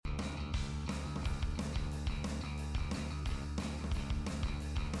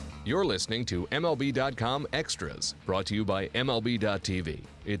You're listening to MLB.com Extras, brought to you by MLB.tv.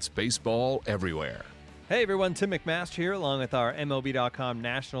 It's baseball everywhere. Hey everyone, Tim McMaster here, along with our MLB.com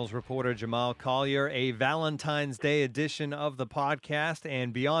Nationals reporter Jamal Collier. A Valentine's Day edition of the podcast,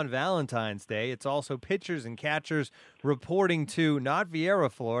 and beyond Valentine's Day, it's also pitchers and catchers reporting to not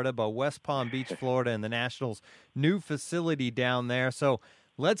Vieira, Florida, but West Palm Beach, Florida, and the Nationals' new facility down there. So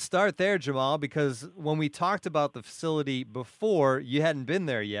let's start there, Jamal, because when we talked about the facility before, you hadn't been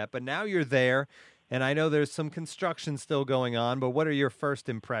there yet, but now you're there, and I know there's some construction still going on, but what are your first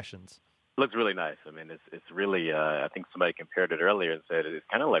impressions? Looks really nice. I mean, it's really, I think somebody compared it earlier and said it's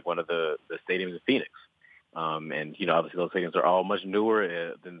kind of like one of the stadiums in Phoenix. And, you know, obviously those stadiums are all much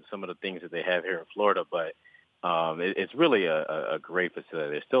newer than some of the things that they have here in Florida, but it's really a great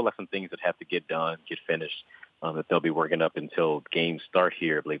facility. There's still like some things that have to get done, get finished, that they'll be working up until games start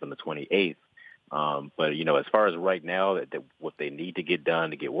here, I believe, on the 28th. But, you know, as far as right now, what they need to get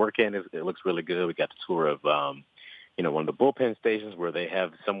done to get work in, it looks really good. We got the tour of, you know, one of the bullpen stations where they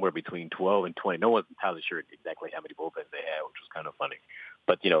have somewhere between 12 and 20. No one's entirely sure exactly how many bullpens they have, which was kind of funny.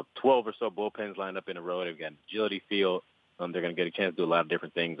 But, you know, 12 or so bullpens lined up in a row. They've got an agility field. They're going to get a chance to do a lot of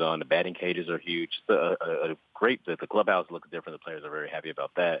different things on. The batting cages are huge. Great. The clubhouse looks different. The players are very happy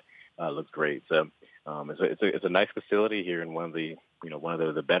about that. Looks great. So it's a nice facility here in one of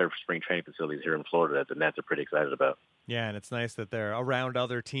the better spring training facilities here in Florida that the Nats are pretty excited about. Yeah, and it's nice that they're around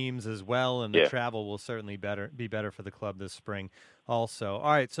other teams as well, and the travel will certainly be better for the club this spring also.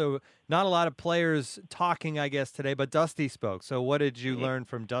 All right, so not a lot of players talking, I guess, today, but Dusty spoke. So what did you learn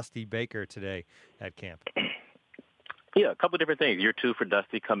from Dusty Baker today at camp? Yeah, a couple of different things. Year two for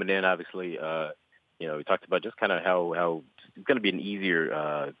Dusty coming in, obviously. You know, we talked about just kind of how it's going to be an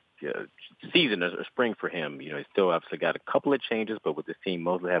easier season or spring for him. You know, he's still obviously got a couple of changes, but with this team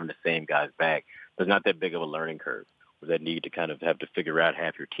mostly having the same guys back, there's not that big of a learning curve. That need to kind of have to figure out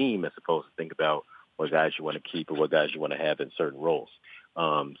half your team as opposed to think about what guys you want to keep or what guys you want to have in certain roles.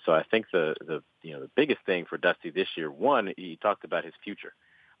 So I think the biggest thing for Dusty this year, one, he talked about his future,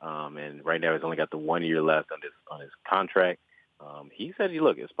 and right now he's only got the 1 year left on his contract. He said,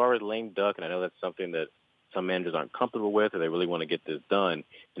 "Look, as far as lame duck, and I know that's something that some managers aren't comfortable with, or they really want to get this done."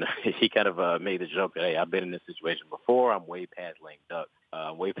 You know, he kind of made the joke that, "Hey, I've been in this situation before. I'm way past lame duck,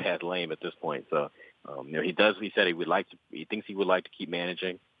 way past lame at this point." So. You know, he said he thinks he would like to keep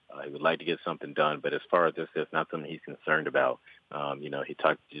managing. He would like to get something done, but as far as this, it's not something he's concerned about. You know, he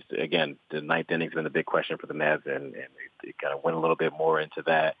talked just, again, the ninth inning's been a big question for the Nats, and they kind of went a little bit more into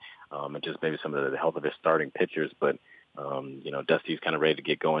that, and just maybe some of the health of his starting pitchers. But, you know, Dusty's kind of ready to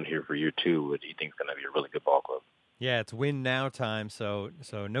get going here for year two, which he thinks is going to be a really good ball club. Yeah, it's win now time, so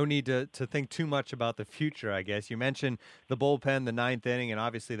no need to think too much about the future, I guess. You mentioned the bullpen, the ninth inning, and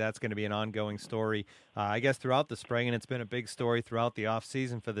obviously that's going to be an ongoing story, I guess, throughout the spring, and it's been a big story throughout the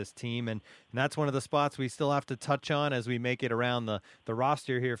offseason for this team, and that's one of the spots we still have to touch on as we make it around the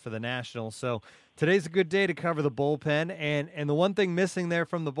roster here for the Nationals. So today's a good day to cover the bullpen, and the one thing missing there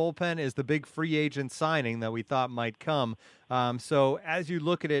from the bullpen is the big free agent signing that we thought might come. So as you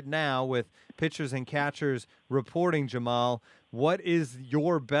look at it now with pitchers and catchers reporting, Jamal, what is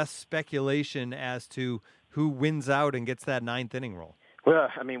your best speculation as to who wins out and gets that ninth inning role? Well,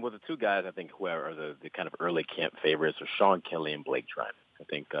 I mean, the two guys I think who are the kind of early camp favorites are Sean Kelly and Blake Treinen. I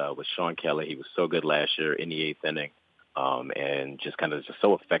think with Sean Kelly, he was so good last year in the eighth inning. And just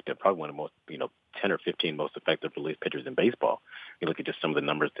so effective, probably one of the most, 10 or 15 most effective relief pitchers in baseball. You look at just some of the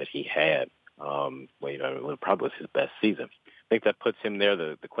numbers that he had, it probably was his best season. I think that puts him there.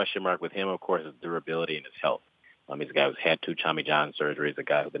 The question mark with him, of course, is durability and his health. He's a guy who's had 2 Tommy John surgeries, a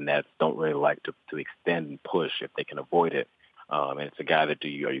guy who the Nats don't really like to extend and push if they can avoid it. And it's a guy that are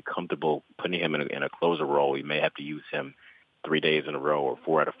you comfortable putting him in a closer role? You may have to use him 3 days in a row or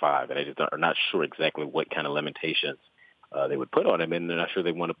 4 out of 5. And they just are not sure exactly what kind of limitations they would put on him, and they're not sure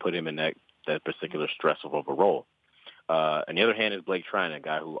they want to put him in that particular stressful of a role. On the other hand is Blake Treinen, a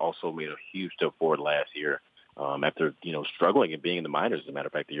guy who also made a huge step forward last year after, struggling and being in the minors. As a matter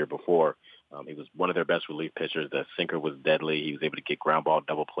of fact, the year before, he was one of their best relief pitchers. The sinker was deadly. He was able to get ground ball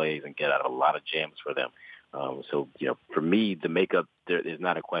double plays and get out of a lot of jams for them. So, for me, the makeup there is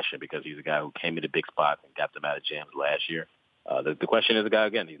not a question because he's a guy who came into big spots and got them out of jams last year. The question is, the guy,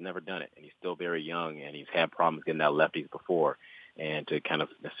 again, he's never done it, and he's still very young, and he's had problems getting out lefties before. And to kind of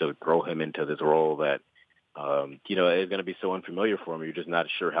necessarily throw him into this role that, is going to be so unfamiliar for him, you're just not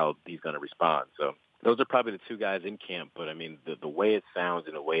sure how he's going to respond. So those are probably the two guys in camp. But, I mean, the way it sounds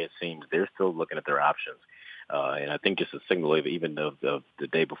and the way it seems, they're still looking at their options. And I think just a signal, even the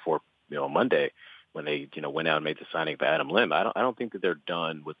day before, Monday, when they, went out and made the signing for Adam Lim, I don't think that they're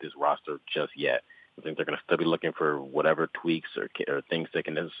done with this roster just yet. I think they're going to still be looking for whatever tweaks or things they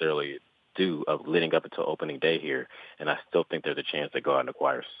can necessarily do of leading up until opening day here. And I still think there's a chance to go out and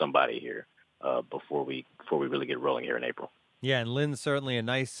acquire somebody here before we really get rolling here in April. Yeah, and Lynn's certainly a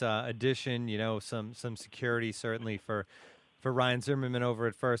nice addition. Some security certainly for Ryan Zimmerman over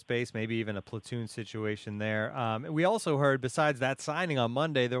at first base, maybe even a platoon situation there. We also heard, besides that signing on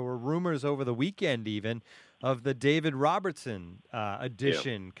Monday, there were rumors over the weekend even of the David Robertson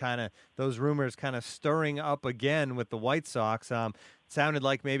addition, kind of those rumors kind of stirring up again with the White Sox. Sounded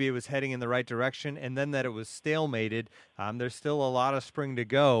like maybe it was heading in the right direction, and then that it was stalemated. There's still a lot of spring to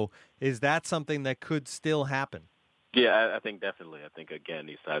go. Is that something that could still happen? Yeah, I think definitely. I think, again,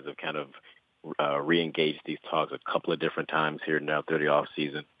 these sides have kind of re-engaged these talks a couple of different times here now through the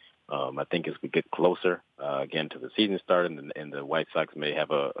offseason. I think as we get closer, again, to the season start, and the White Sox may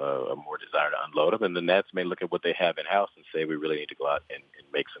have a more desire to unload them, and the Nats may look at what they have in-house and say we really need to go out and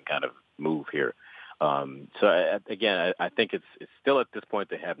make some kind of move here. I think it's still at this point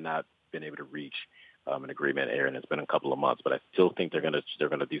they have not been able to reach an agreement, Aaron. It's been a couple of months, but I still think they're going to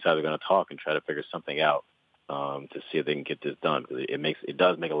decide they're going to talk and try to figure something out to see if they can get this done, because it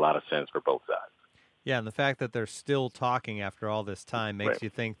does make a lot of sense for both sides. Yeah, and the fact that they're still talking after all this time makes you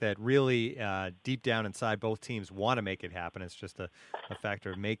think that really deep down inside both teams want to make it happen. It's just a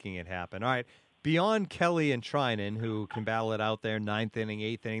factor of making it happen. All right, beyond Kelly and Treinen, who can battle it out there, 9th inning,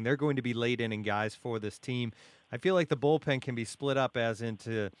 8th inning, they're going to be late inning guys for this team. I feel like the bullpen can be split up as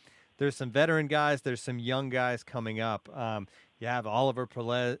into there's some veteran guys, there's some young guys coming up. You have Oliver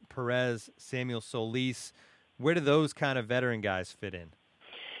Perez, Samuel Solis. Where do those kind of veteran guys fit in?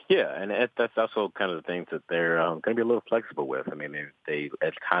 Yeah, and that's also kind of the things that they're going to be a little flexible with. I mean, they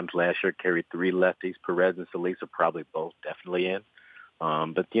at times last year carried 3 lefties. Perez and Solis are probably both definitely in.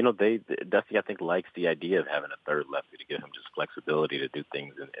 But, Dusty, I think, likes the idea of having a third lefty to give him just flexibility to do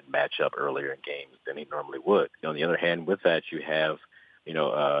things and match up earlier in games than he normally would. On the other hand, with that, you have,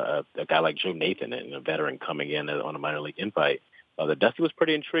 a guy like Joe Nathan, and a veteran coming in on a minor league invite. That Dusty was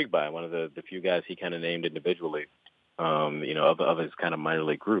pretty intrigued by, one of the few guys he kind of named individually, of his kind of minor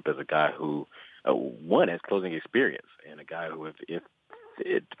league group, as a guy who, one, has closing experience, and a guy who, if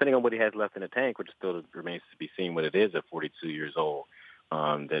depending on what he has left in the tank, which still remains to be seen what it is at 42 years old,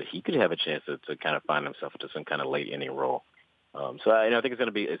 that he could have a chance to kind of find himself into some kind of late inning role. I think it's going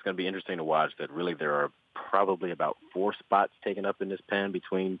to be interesting to watch. That really there are probably about 4 spots taken up in this pen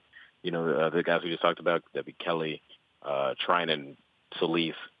between, the guys we just talked about. That'd be Kelly, Treinen,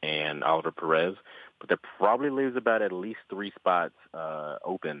 Solis, and Oliver Perez. But there probably leaves about at least 3 spots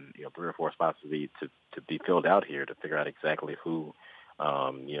open, 3 or 4 spots to be filled out here to figure out exactly who,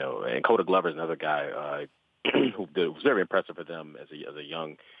 and Coda Glover is another guy who was very impressive for them as a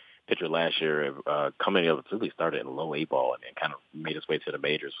young pitcher last year, coming up, really started in low A ball and kind of made his way to the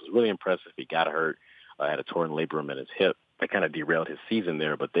majors. It was really impressive. He got hurt, had a torn labrum in his hip. That kind of derailed his season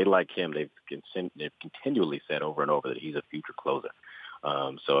there, but they like him. They've continually said over and over that he's a future closer.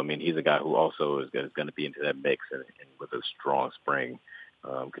 He's a guy who also is going to be into that mix, and with a strong spring,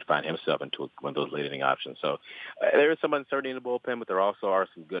 could find himself into one of those late inning options. So there is some uncertainty in the bullpen, but there also are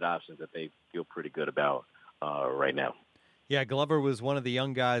some good options that they feel pretty good about right now. Yeah, Glover was one of the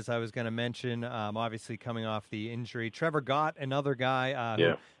young guys I was going to mention, obviously coming off the injury. Trevor Gott, another guy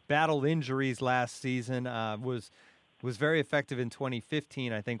who battled injuries last season, was very effective in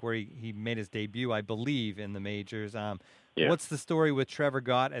 2015, I think, where he made his debut, I believe, in the majors. What's the story with Trevor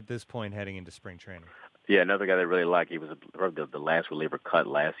Gott at this point heading into spring training? Yeah, another guy that I really like. He was the last reliever cut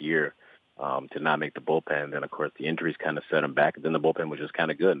last year to not make the bullpen. Then, of course, the injuries kind of set him back. Then the bullpen was just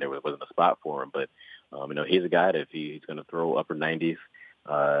kind of good, and there wasn't a spot for him. But, he's a guy that if he's going to throw upper 90s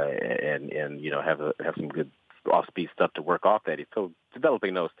and have some good off-speed stuff to work off that. He's still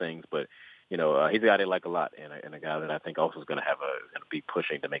developing those things, but he's a guy they like a lot, and a guy that I think also is going to be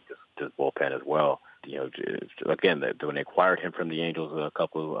pushing to make this bullpen as well. Again, when they acquired him from the Angels a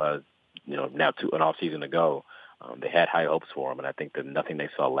couple, an off season ago, they had high hopes for him, and I think that nothing they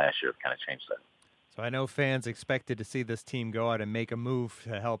saw last year kind of changed that. So I know fans expected to see this team go out and make a move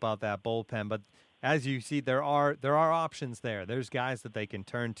to help out that bullpen, but as you see, there are options there. There's guys that they can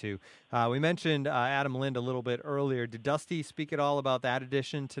turn to. We mentioned Adam Lind a little bit earlier. Did Dusty speak at all about that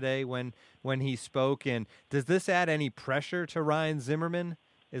addition today when he spoke? And does this add any pressure to Ryan Zimmerman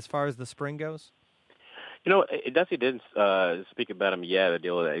as far as the spring goes? Dusty didn't speak about him yet. The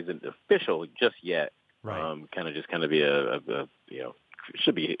deal isn't official just yet. Right. Kind of be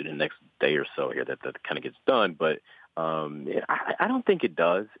should be in the next day or so here that kind of gets done. But I don't think it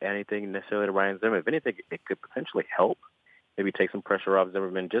does anything necessarily to Ryan Zimmerman. If anything, it could potentially help, maybe take some pressure off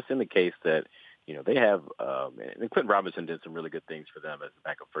Zimmerman, just in the case that they have, and Quentin Robinson did some really good things for them as a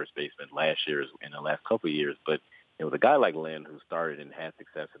backup first baseman last year in the last couple of years. But, with a guy like Lynn who started and had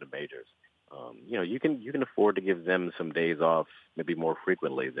success in the majors, you can afford to give them some days off maybe more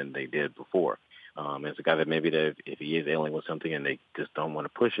frequently than they did before. As a guy that maybe if he is ailing with something and they just don't want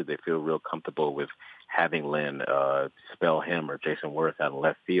to push it, they feel real comfortable with having Lynn spell him or Jason Worth out in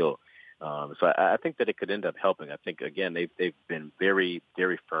left field. So I think that it could end up helping. I think, again, they've been very,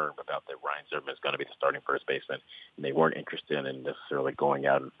 very firm about that Ryan Zimmerman is going to be the starting first baseman, and they weren't interested in necessarily going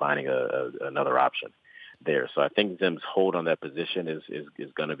out and finding another option there. So I think Zim's hold on that position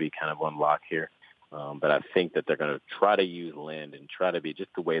is going to be kind of on lock here. But I think that they're going to try to use Lynn and try to be just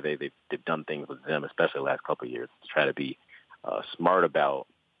the way they've done things with Zim, especially the last couple of years, to try to be smart about,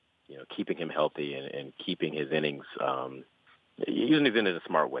 keeping him healthy and keeping his innings using his innings in a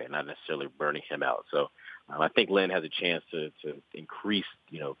smart way, not necessarily burning him out. So I think Lynn has a chance to increase,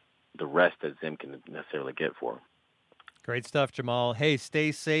 the rest that Zim can necessarily get for him. Great stuff, Jamal. Hey,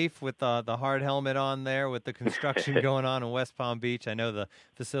 stay safe with the hard helmet on there with the construction going on in West Palm Beach. I know the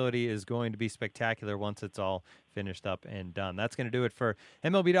facility is going to be spectacular once it's all finished up and done. That's going to do it for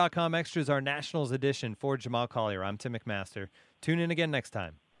MLB.com Extras, our Nationals edition. For Jamal Collier, I'm Tim McMaster. Tune in again next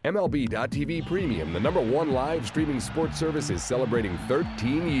time. MLB.tv Premium, the #1 live streaming sports service, is celebrating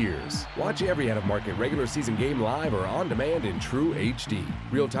 13 years. Watch every out-of-market regular season game live or on demand in true HD.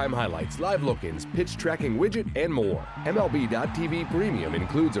 Real-time highlights, live look-ins, pitch tracking widget, and more. MLB.tv Premium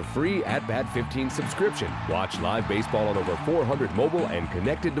includes a free At-Bat 15 subscription. Watch live baseball on over 400 mobile and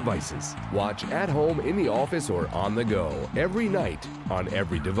connected devices. Watch at home, in the office, or on the go, every night, on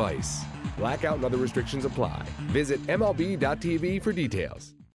every device. Blackout and other restrictions apply. Visit MLB.tv for details.